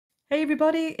Hey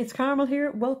everybody, it's Carmel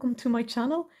here. Welcome to my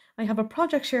channel. I have a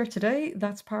project share today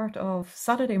that's part of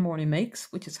Saturday Morning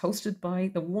Makes, which is hosted by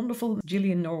the wonderful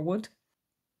Gillian Norwood.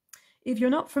 If you're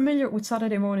not familiar with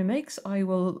Saturday Morning Makes, I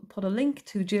will put a link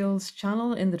to Jill's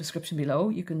channel in the description below.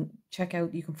 You can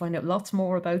find out lots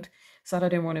more about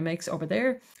Saturday Morning Makes over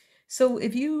there. So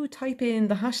if you type in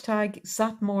the hashtag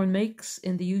SatMornMakes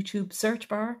in the YouTube search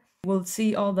bar, you'll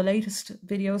see all the latest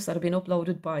videos that have been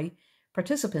uploaded by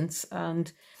participants,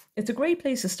 and it's a great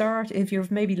place to start if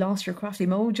you've maybe lost your crafty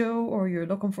mojo or you're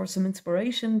looking for some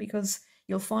inspiration, because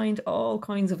you'll find all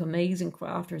kinds of amazing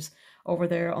crafters over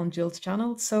there on Jill's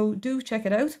channel. So do check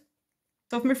it out.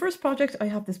 So for my first project, I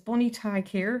have this bunny tag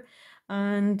here,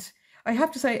 and I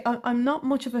have to say I'm not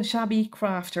much of a shabby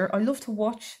crafter. I love to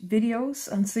watch videos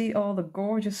and see all the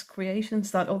gorgeous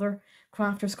creations that other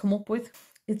crafters come up with.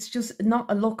 It's just not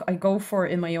a look I go for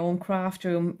in my own craft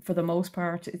room for the most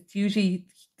part. It's usually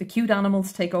the cute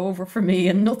animals take over for me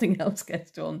and nothing else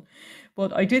gets done.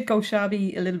 But I did go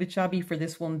shabby, a little bit shabby for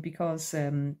this one, because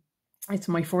it's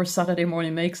my first Saturday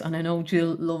Morning Makes and I know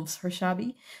Jill loves her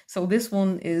shabby. So this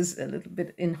one is a little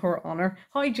bit in her honor.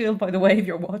 Hi Jill, by the way, if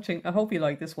you're watching. I hope you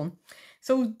like this one.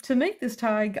 So to make this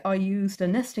tag, I used a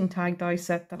nesting tag die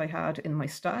set that I had in my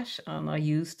stash, and I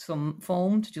used some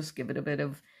foam to just give it a bit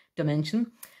of dimension.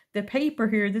 The paper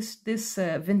here, this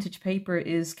vintage paper,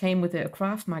 came with a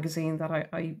craft magazine that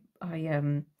I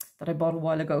bought a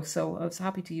while ago, so I was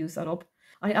happy to use that up.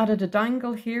 I added a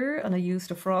dangle here, and I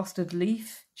used a frosted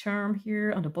leaf charm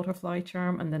here and a butterfly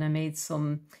charm, and then I made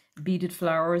some beaded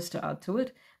flowers to add to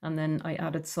it, and then I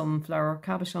added some flower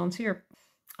cabochons here.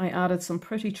 I added some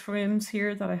pretty trims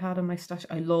here that I had in my stash.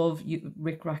 I love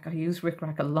rickrack. I use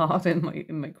rickrack a lot in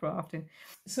my crafting.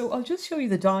 So I'll just show you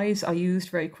the dies I used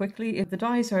very quickly. The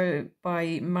dies are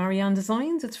by Marianne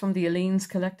Designs. It's from the Aline's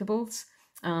Collectibles.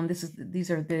 And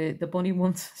these are the bunny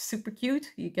ones. Super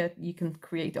cute. You can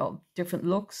create all different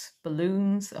looks,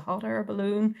 balloons, a hot air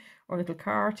balloon, or a little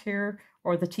cart here,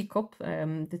 or the teacup. I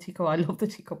love the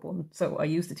teacup one, so I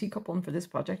used the teacup one for this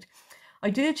project. I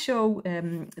did show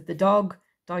the dog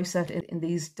die set in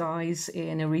these dies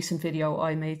in a recent video.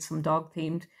 I made some dog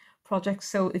themed projects,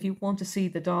 so if you want to see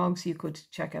the dogs, you could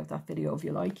check out that video if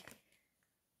you like.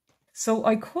 So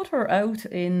I cut her out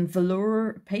in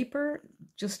velour paper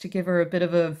just to give her a bit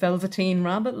of a velveteen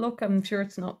rabbit look. I'm sure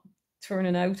it's not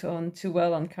turning out on too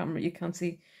well on camera, you can't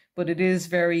see, but it is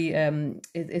very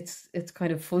it's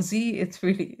kind of fuzzy.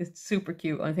 It's super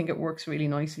cute. I think it works really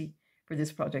nicely for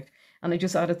this project. And I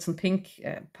just added some pink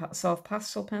soft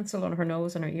pastel pencil on her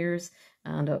nose and her ears,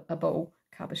 and a bow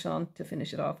cabochon to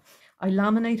finish it off. I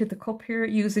laminated the cup here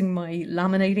using my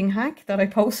laminating hack that I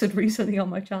posted recently on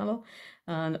my channel,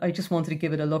 and I just wanted to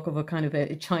give it a look of a kind of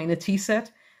a China tea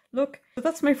set look. So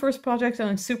that's my first project, and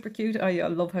it's super cute. I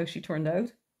love how she turned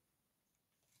out.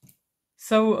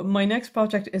 So my next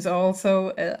project is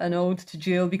also an ode to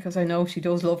Jill, because I know she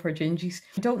does love her gingies.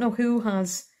 I don't know who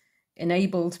has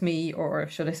enabled me, or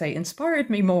should I say inspired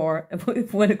me more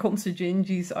when it comes to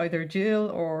gingies, either Jill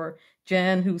or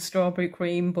Jen, who's strawberry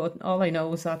cream, but all I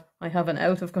know is that I have an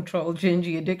out of control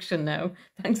gingy addiction now,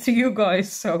 thanks to you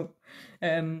guys. So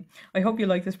I hope you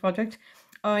like this project.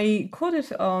 I cut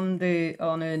it on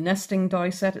a nesting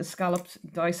die set, a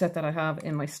scalloped die set that I have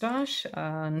in my stash,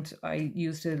 and I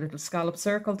used a little scallop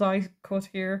circle die cut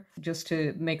here just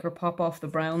to make her pop off the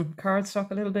brown cardstock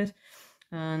a little bit.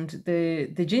 And the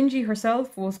Gingy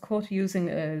herself was cut using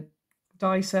a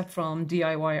die set from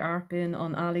DIY Art Bin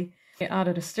on Ali. I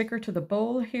added a sticker to the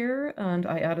bowl here, and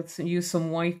I used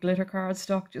some white glitter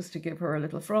cardstock just to give her a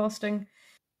little frosting.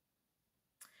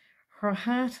 Her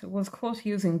hat was cut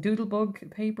using Doodlebug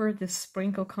paper. This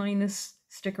Sprinkle Kindness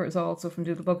sticker is also from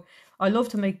Doodlebug. I love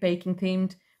to make baking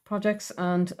themed projects,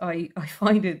 and I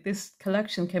find this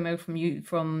collection came out from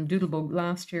Doodlebug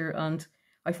last year, and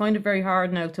I find it very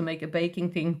hard now to make a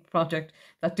baking themed project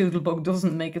that Doodlebug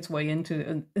doesn't make its way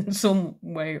into in some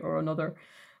way or another.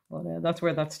 But that's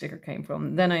where that sticker came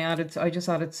from. Then I just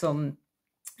added some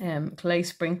clay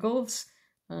sprinkles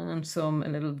and a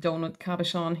little donut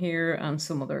cabochon here, and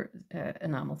some other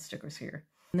enamel stickers here.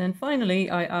 And then finally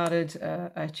I added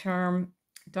a charm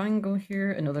dangle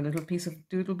here, another little piece of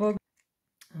Doodlebug,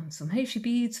 and some Heishi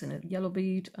beads and a yellow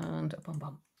bead and a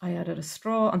pom-pom. I added a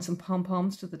straw and some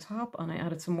pom-poms to the top, and I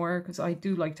added some wire because I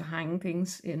do like to hang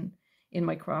things in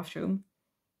my craft room.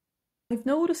 I've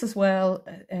noticed as well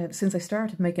since I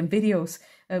started making videos,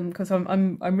 because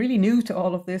I'm really new to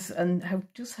all of this, and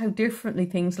how differently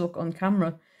things look on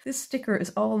camera. This sticker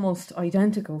is almost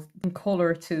identical in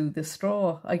colour to the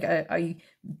straw. I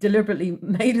deliberately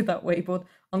made it that way, but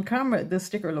on camera this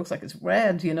sticker looks like it's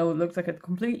red, you know, it looks like a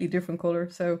completely different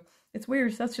colour. So It's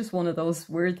weird. That's just one of those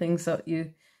weird things that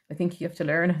I think you have to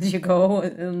learn as you go.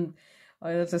 And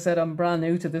as I said, I'm brand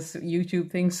new to this YouTube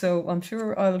thing, so I'm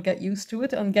sure I'll get used to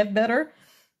it and get better.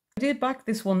 I did back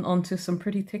this one onto some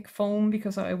pretty thick foam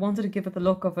because I wanted to give it the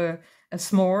look of a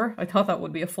s'more. I thought that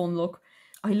would be a fun look.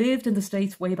 I lived in the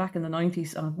States way back in the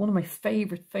 90s, and one of my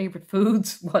favorite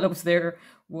foods while I was there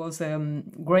was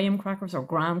graham crackers, or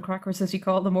graham crackers as you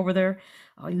call them over there.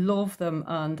 I love them,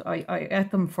 and I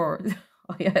ate them for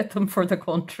I ate them for the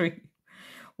country.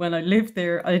 When I lived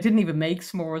there, I didn't even make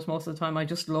s'mores most of the time. I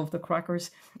just love the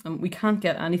crackers. And we can't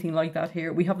get anything like that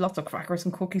here. We have lots of crackers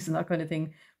and cookies and that kind of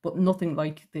thing, but nothing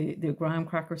like the graham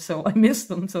crackers. So I miss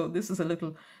them. So this is a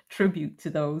little tribute to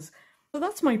those. So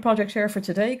that's my project share for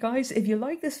today, guys. If you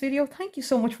like this video, thank you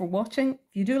so much for watching.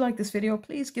 If you do like this video,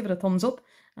 please give it a thumbs up.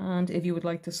 And if you would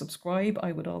like to subscribe,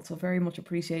 I would also very much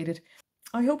appreciate it.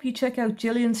 I hope you check out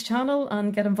Gillian's channel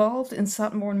and get involved in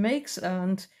Saturday Morning Makes,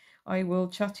 and I will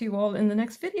chat to you all in the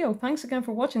next video. Thanks again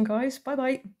for watching, guys. Bye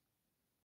bye.